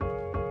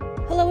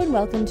Hello and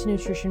welcome to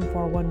Nutrition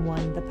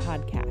 411, the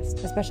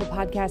podcast, a special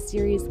podcast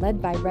series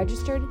led by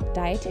registered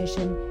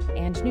dietitian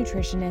and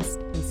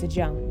nutritionist Lisa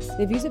Jones.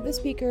 The views of the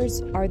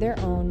speakers are their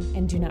own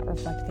and do not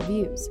reflect the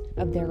views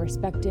of their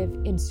respective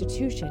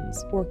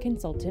institutions or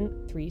Consultant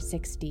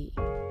 360.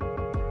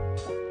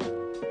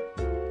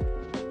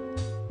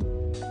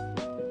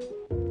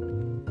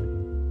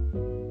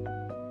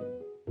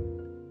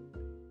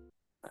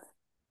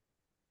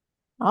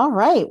 All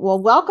right.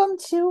 Well, welcome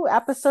to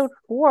episode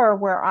 4,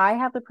 where I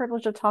have the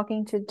privilege of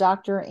talking to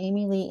Dr.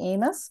 Amylee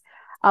Amos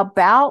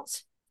about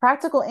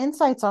practical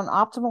insights on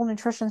optimal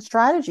nutrition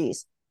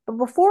strategies. But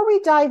before we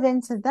dive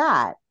into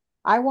that,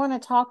 I want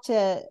to talk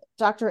to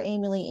Dr.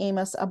 Amylee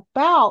Amos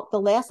about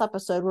the last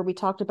episode where we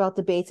talked about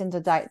debates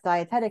into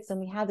dietetics, and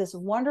we had this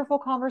wonderful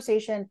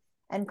conversation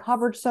and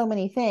covered so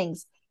many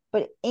things.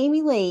 But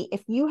Amylee,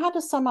 if you had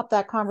to sum up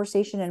that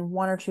conversation in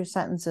one or two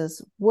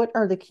sentences, what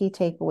are the key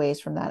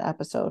takeaways from that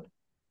episode?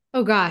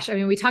 Oh gosh, I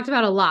mean, we talked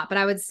about a lot, but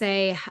I would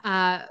say,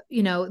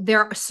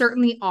 there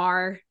certainly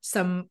are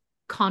some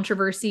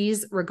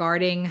controversies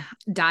regarding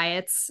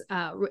diets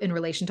in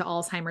relation to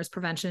Alzheimer's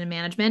prevention and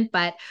management.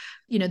 But,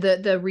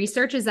 the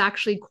research is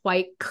actually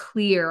quite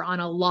clear on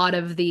a lot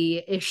of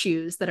the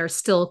issues that are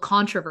still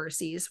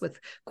controversies with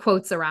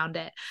quotes around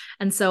it.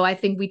 And so I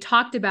think we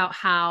talked about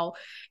how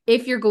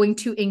if you're going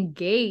to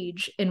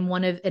engage in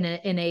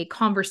a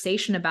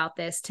conversation about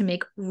this, to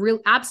make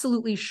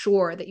absolutely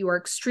sure that you are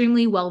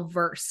extremely well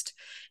versed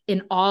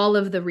in all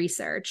of the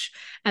research,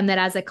 and that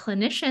as a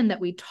clinician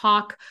that we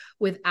talk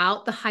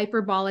without the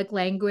hyperbolic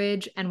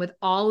language and with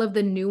all of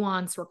the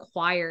nuance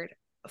required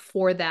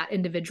for that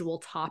individual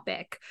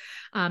topic.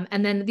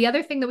 And then the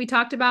other thing that we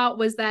talked about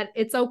was that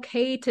it's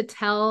okay to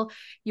tell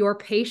your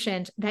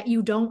patient that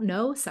you don't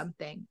know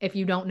something if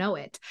you don't know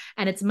it.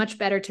 And it's much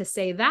better to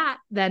say that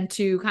than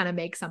to kind of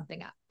make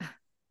something up.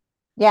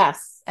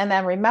 Yes. And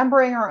then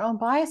remembering our own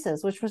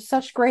biases, which was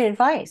such great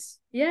advice.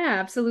 Yeah,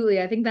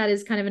 absolutely. I think that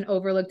is kind of an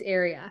overlooked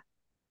area.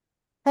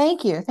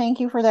 Thank you. Thank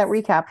you for that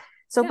recap.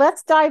 So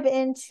let's dive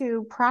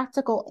into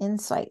practical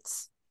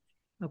insights.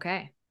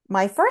 Okay.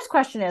 My first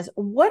question is,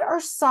 what are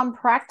some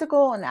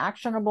practical and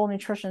actionable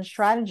nutrition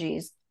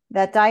strategies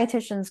that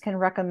dietitians can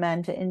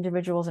recommend to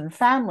individuals and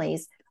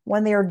families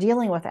when they are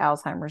dealing with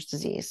Alzheimer's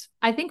disease?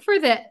 I think for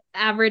the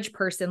average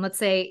person, let's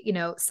say,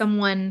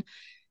 someone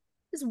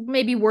is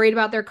maybe worried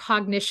about their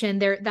cognition.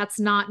 That's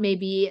not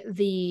maybe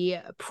the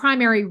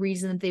primary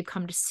reason that they've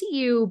come to see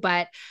you,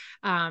 but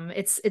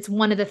it's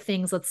one of the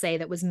things, let's say,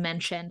 that was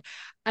mentioned.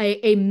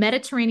 A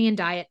Mediterranean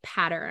diet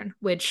pattern,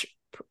 which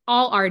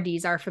all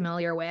RDs are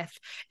familiar with,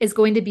 is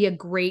going to be a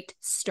great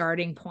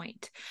starting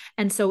point.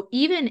 And so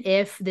even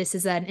if this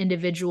is an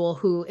individual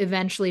who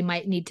eventually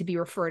might need to be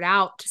referred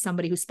out to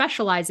somebody who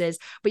specializes,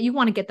 but you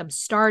want to get them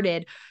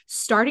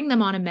starting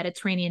them on a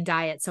Mediterranean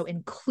diet, so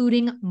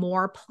including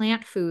more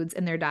plant foods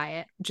in their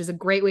diet, which is a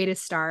great way to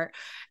start,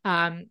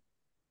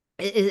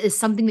 is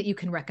something that you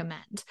can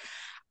recommend.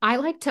 I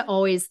like to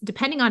always,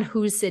 depending on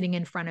who's sitting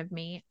in front of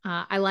me,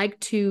 I like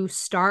to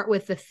start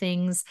with the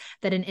things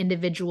that an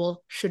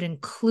individual should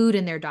include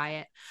in their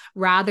diet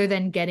rather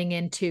than getting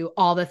into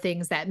all the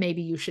things that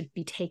maybe you should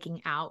be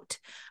taking out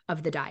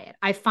of the diet.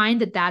 I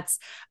find that that's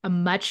a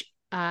much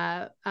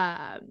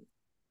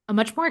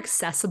more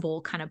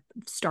accessible kind of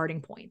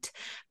starting point.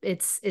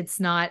 It's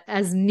not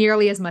as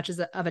nearly as much of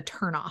a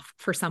turnoff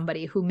for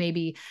somebody who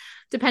maybe,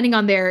 depending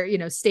on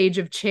their stage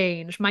of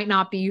change, might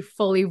not be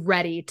fully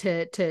ready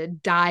to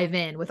dive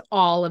in with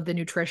all of the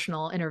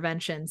nutritional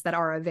interventions that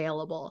are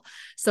available.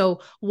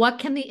 So what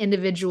can the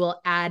individual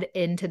add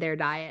into their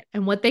diet?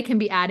 And what they can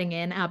be adding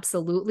in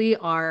absolutely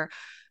are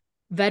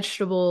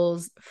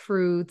vegetables,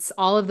 fruits,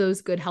 all of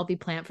those good healthy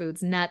plant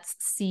foods, nuts,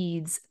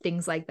 seeds,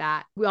 things like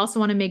that. We also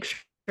want to make sure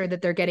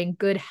that they're getting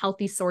good,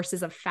 healthy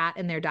sources of fat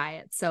in their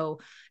diet. So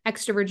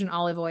extra virgin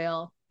olive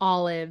oil,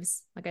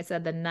 olives, like I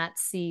said, the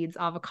nuts, seeds,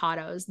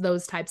 avocados,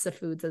 those types of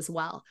foods as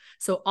well.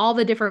 So all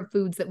the different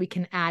foods that we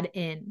can add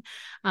in,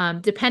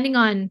 depending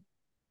on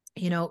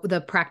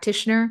the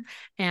practitioner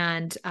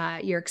and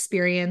your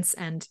experience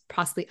and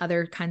possibly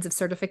other kinds of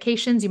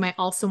certifications. You might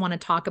also want to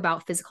talk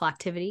about physical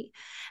activity.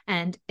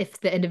 And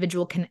if the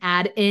individual can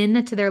add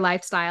in to their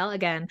lifestyle,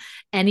 again,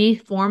 any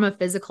form of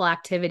physical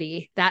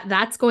activity,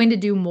 that's going to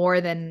do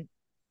more than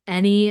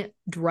any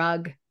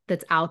drug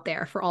that's out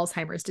there for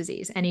Alzheimer's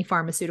disease, any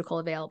pharmaceutical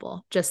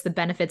available, just the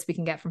benefits we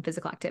can get from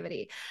physical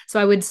activity. So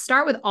I would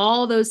start with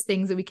all those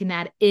things that we can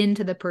add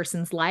into the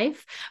person's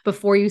life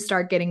before you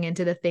start getting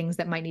into the things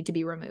that might need to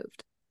be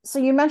removed. So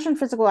you mentioned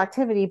physical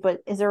activity, but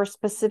is there a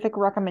specific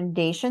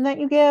recommendation that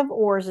you give,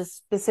 or is it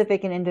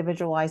specific and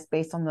individualized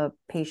based on the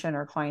patient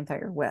or client that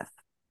you're with?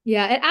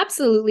 Yeah, it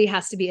absolutely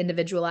has to be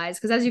individualized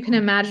because, as you can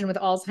imagine, with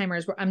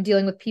Alzheimer's, I'm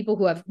dealing with people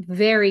who have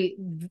very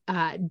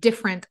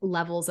different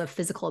levels of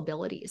physical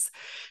abilities.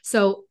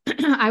 So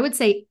I would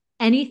say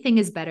anything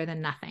is better than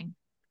nothing.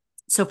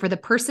 So for the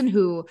person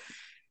who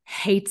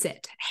hates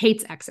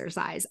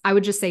exercise, I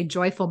would just say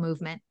joyful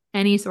movement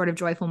any sort of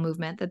joyful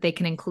movement that they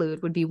can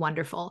include would be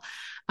wonderful,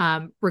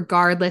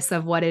 regardless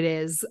of what it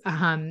is,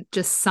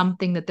 just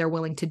something that they're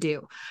willing to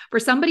do. For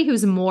somebody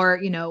who's more,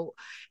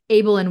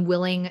 able and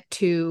willing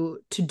to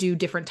do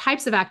different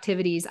types of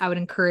activities, I would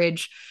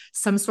encourage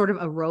some sort of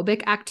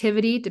aerobic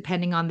activity,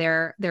 depending on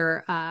their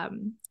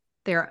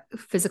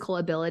physical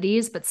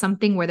abilities, but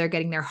something where they're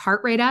getting their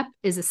heart rate up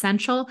is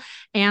essential,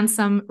 and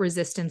some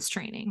resistance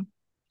training,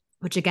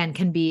 which again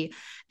can be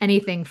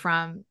anything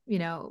from,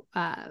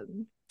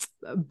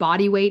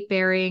 body weight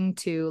bearing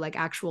to like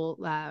actual,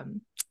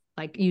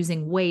 like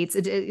using weights.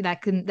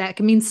 That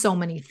can mean so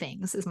many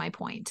things, is my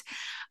point.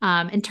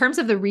 In terms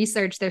of the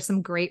research, there's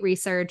some great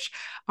research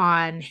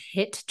on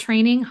HIIT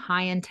training,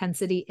 high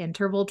intensity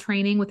interval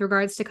training, with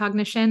regards to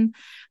cognition.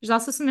 There's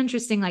also some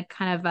interesting, like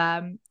kind of,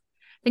 I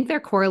think there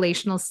are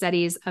correlational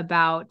studies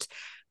about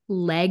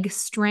leg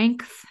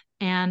strength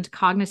and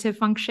cognitive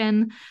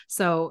function.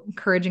 So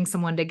encouraging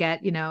someone to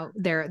get,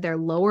 their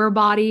lower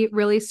body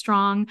really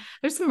strong.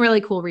 There's some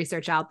really cool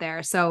research out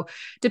there. So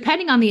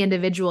depending on the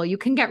individual, you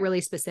can get really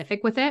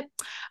specific with it.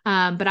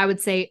 But I would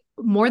say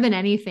more than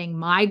anything,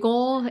 my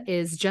goal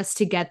is just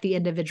to get the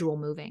individual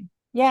moving.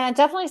 Yeah, it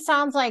definitely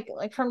sounds like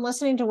from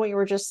listening to what you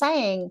were just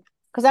saying,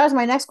 because that was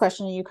my next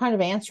question and you kind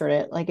of answered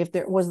it. Like if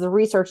there was the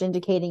research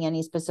indicating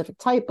any specific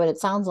type, but it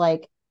sounds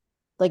like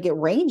it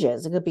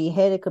ranges. It could be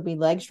HIIT, it could be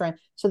leg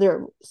strength.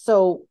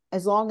 So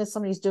as long as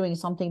somebody's doing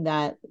something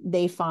that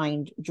they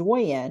find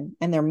joy in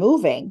and they're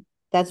moving,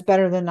 that's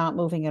better than not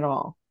moving at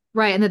all.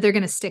 Right. And that they're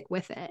going to stick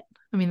with it.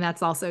 I mean,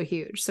 that's also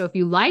huge. So if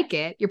you like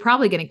it, you're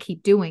probably going to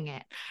keep doing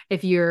it.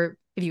 If you're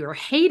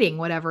hating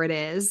whatever it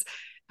is,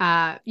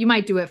 you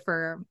might do it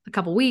for a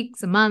couple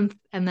weeks, a month,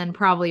 and then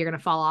probably you're going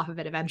to fall off of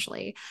it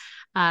eventually.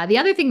 The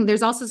other thing,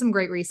 there's also some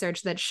great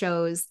research that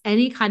shows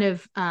any kind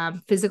of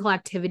physical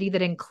activity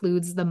that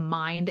includes the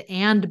mind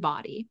and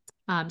body.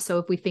 So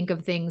if we think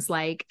of things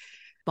like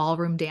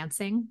ballroom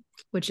dancing,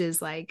 which is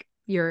like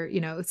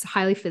it's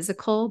highly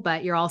physical,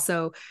 but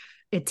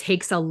it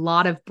takes a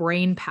lot of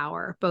brain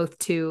power, both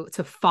to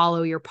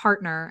follow your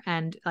partner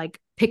and like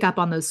pick up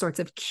on those sorts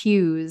of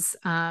cues.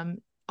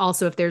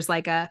 Also, if there's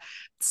like a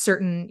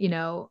certain,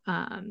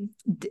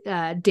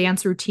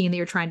 dance routine that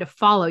you're trying to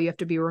follow, you have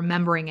to be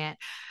remembering it.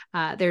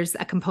 There's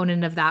a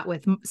component of that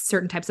with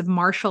certain types of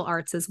martial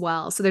arts as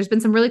well. So there's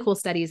been some really cool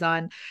studies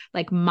on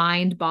like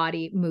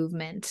mind-body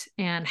movement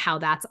and how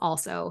that's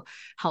also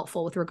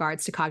helpful with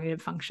regards to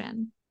cognitive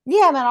function.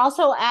 Yeah, and that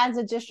also adds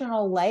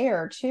additional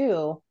layer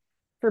too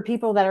for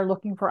people that are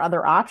looking for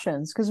other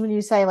options. Because when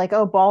you say like,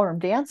 oh, ballroom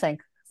dancing,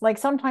 like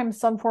sometimes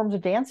some forms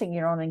of dancing, you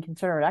don't even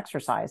consider it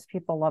exercise.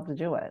 People love to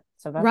do it.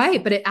 So that's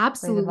right. But it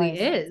absolutely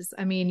is.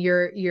 I mean,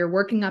 you're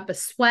working up a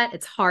sweat.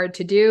 It's hard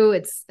to do.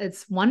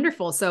 It's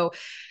wonderful. So,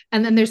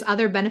 and then there's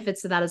other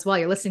benefits to that as well.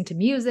 You're listening to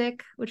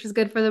music, which is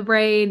good for the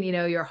brain.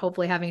 You're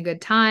hopefully having a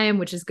good time,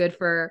 which is good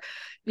for,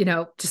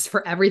 just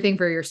for everything,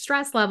 for your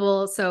stress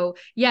level. So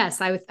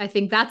yes, I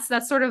think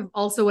that's sort of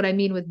also what I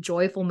mean with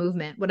joyful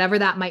movement, whatever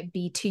that might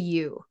be to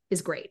you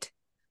is great.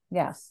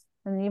 Yes.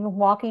 And even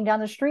walking down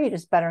the street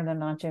is better than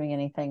not doing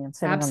anything and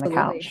sitting Absolutely.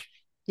 on the couch.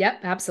 Yep,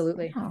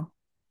 absolutely. Wow.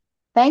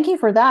 Thank you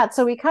for that.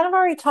 So we kind of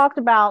already talked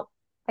about,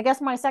 I guess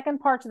my second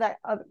part to that,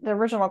 the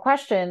original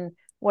question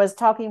was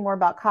talking more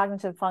about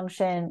cognitive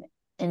function,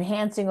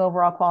 enhancing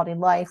overall quality of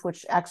life,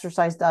 which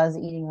exercise does,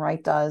 eating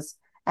right does,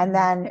 and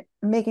then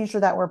making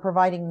sure that we're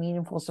providing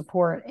meaningful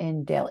support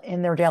in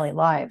their daily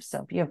lives.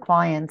 So if you have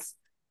clients,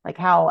 like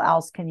how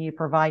else can you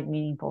provide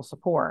meaningful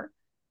support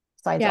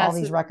besides all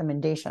these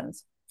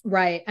recommendations?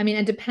 Right. I mean,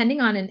 and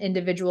depending on an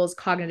individual's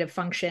cognitive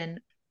function,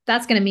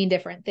 that's going to mean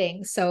different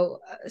things. So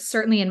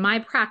certainly in my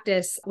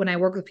practice, when I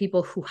work with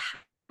people who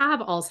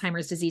have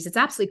Alzheimer's disease, it's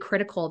absolutely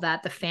critical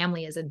that the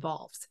family is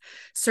involved.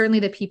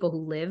 Certainly the people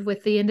who live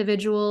with the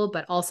individual,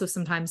 but also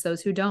sometimes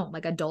those who don't,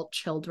 like adult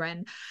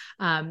children.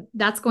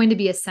 That's going to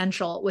be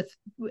essential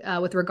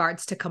with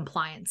regards to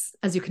compliance,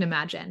 as you can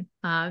imagine.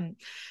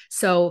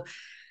 So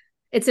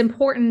it's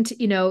important,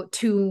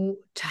 to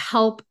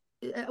help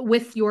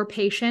with your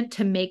patient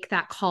to make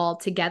that call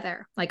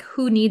together, like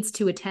who needs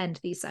to attend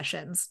these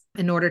sessions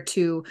in order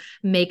to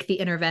make the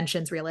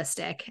interventions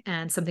realistic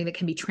and something that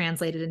can be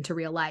translated into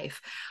real life.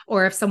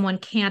 Or if someone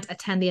can't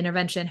attend the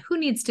intervention, who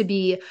needs to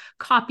be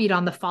copied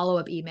on the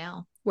follow-up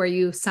email where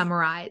you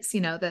summarize,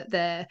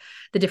 the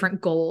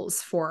different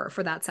goals for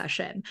that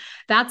session.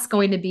 That's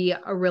going to be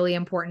a really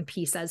important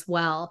piece as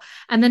well.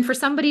 And then for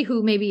somebody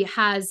who maybe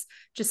has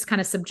just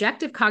kind of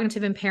subjective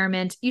cognitive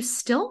impairment, you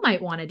still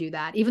might want to do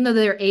that, even though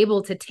they're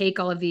able to take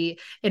all of the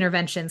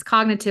interventions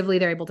cognitively,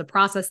 they're able to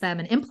process them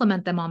and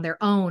implement them on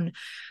their own.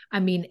 I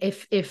mean,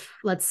 if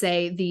let's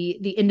say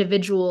the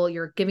individual,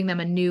 you're giving them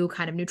a new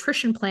kind of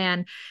nutrition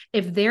plan,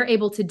 if they're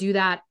able to do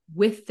that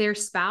with their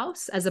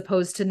spouse, as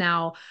opposed to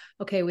now,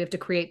 okay, we have to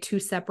create 2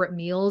 separate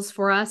meals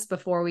for us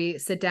before we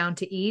sit down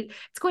to eat,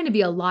 it's going to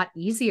be a lot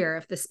easier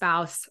if the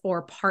spouse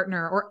or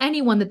partner or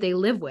anyone that they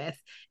live with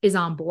is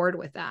on board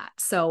with that.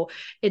 So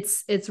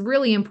it's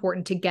really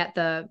important to get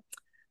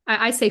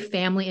I say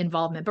family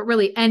involvement, but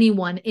really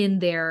anyone in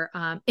their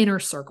inner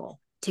circle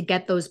to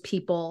get those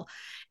people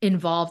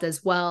involved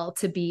as well,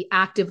 to be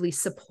actively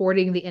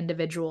supporting the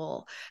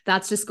individual,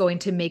 that's just going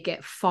to make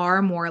it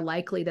far more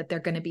likely that they're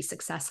going to be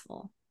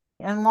successful.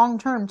 And long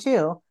term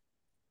too.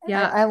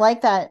 Yeah. I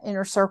like that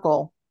inner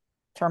circle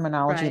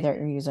terminology Right. that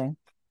you're using.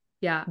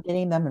 Yeah.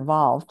 Getting them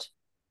involved.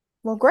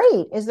 Well,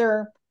 great. Is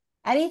there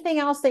anything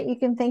else that you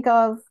can think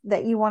of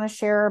that you want to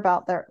share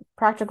about the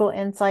practical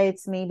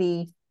insights?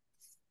 Maybe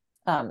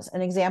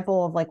an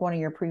example of like one of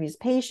your previous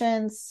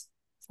patients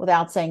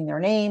without saying their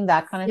name,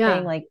 that kind of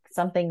thing, like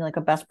something like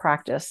a best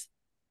practice.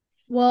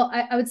 Well,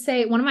 I would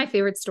say one of my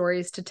favorite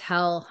stories to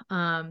tell,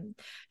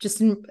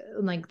 just in,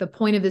 like the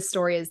point of this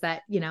story is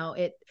that,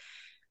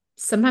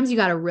 sometimes you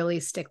got to really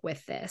stick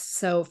with this.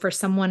 So for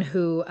someone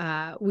who,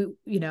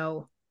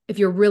 if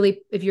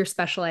you're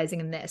specializing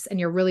in this and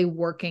you're really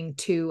working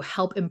to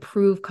help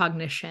improve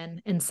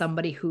cognition in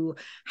somebody who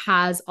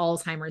has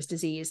Alzheimer's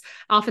disease,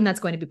 often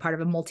that's going to be part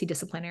of a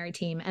multidisciplinary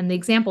team. And the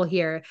example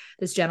here,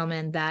 this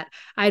gentleman that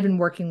I had been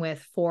working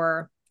with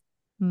for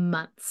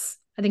months,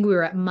 I think we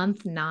were at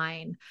month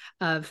 9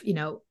 of,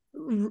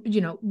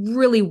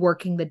 really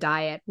working the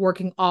diet,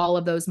 working all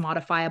of those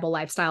modifiable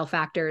lifestyle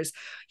factors.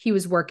 He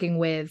was working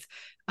with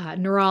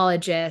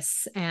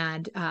neurologists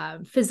and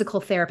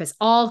physical therapists,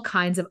 all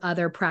kinds of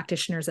other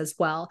practitioners as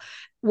well,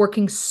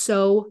 working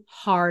so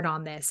hard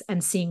on this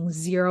and seeing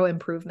zero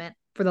improvement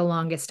for the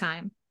longest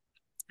time.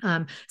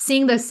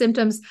 Seeing the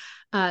symptoms,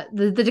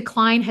 the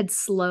decline had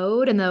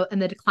slowed and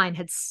the decline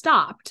had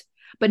stopped,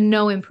 but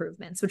no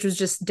improvements, which was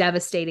just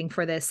devastating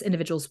for this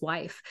individual's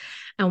wife.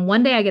 And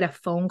one day I get a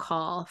phone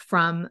call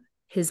from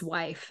his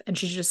wife and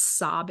she's just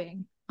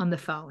sobbing on the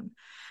phone.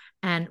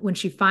 And when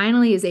she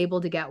finally is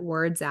able to get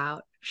words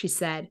out, she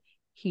said,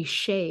 he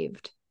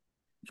shaved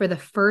for the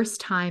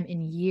first time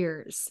in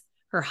years.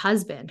 Her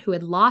husband, who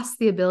had lost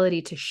the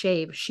ability to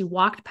shave, she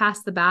walked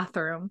past the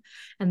bathroom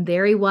and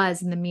there he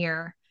was in the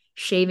mirror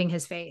shaving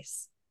his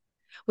face,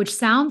 which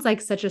sounds like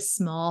such a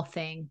small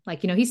thing.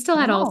 Like, he still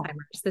had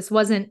Alzheimer's.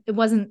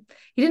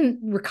 He didn't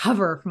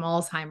recover from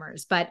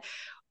Alzheimer's, but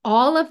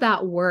all of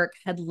that work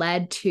had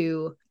led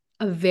to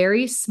a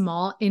very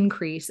small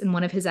increase in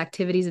one of his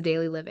activities of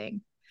daily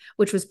living,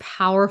 which was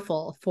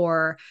powerful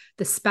for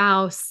the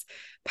spouse,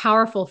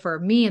 powerful for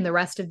me and the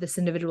rest of this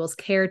individual's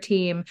care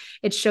team.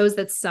 It shows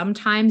that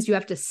sometimes you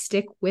have to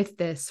stick with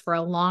this for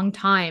a long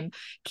time,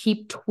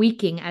 keep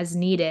tweaking as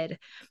needed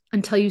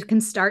until you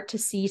can start to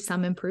see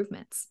some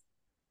improvements.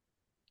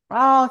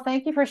 Oh,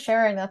 thank you for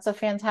sharing. That's a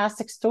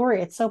fantastic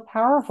story. It's so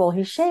powerful.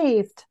 He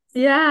shaved.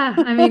 Yeah.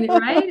 I mean,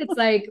 right? It's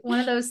like one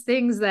of those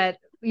things that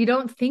you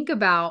don't think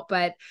about,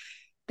 but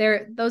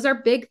those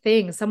are big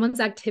things. Someone's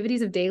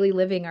activities of daily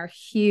living are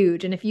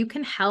huge. And if you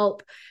can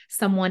help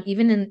someone,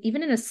 even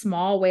in a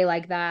small way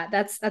like that,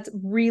 that's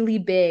really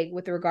big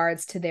with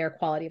regards to their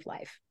quality of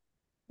life.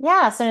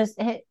 Yes.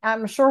 And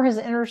I'm sure his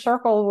inner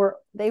circle were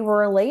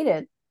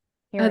elated.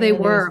 Oh, they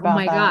were. Oh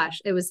my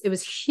gosh. It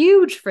was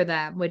huge for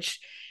them, which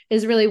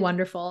is really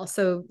wonderful.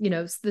 So,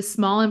 the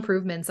small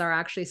improvements are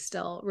actually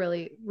still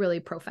really, really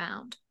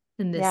profound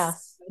in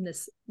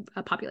this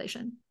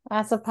population.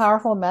 That's a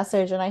powerful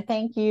message. And I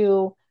thank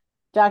you,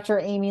 Dr.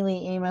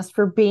 Amylee Amos,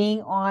 for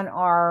being on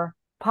our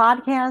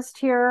podcast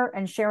here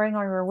and sharing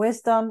all your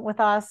wisdom with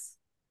us.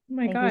 Oh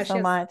my gosh. Thank you so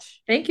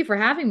much. Thank you for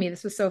having me.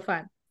 This was so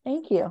fun.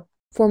 Thank you.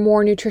 For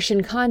more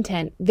nutrition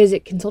content,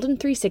 visit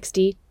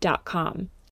consultant360.com.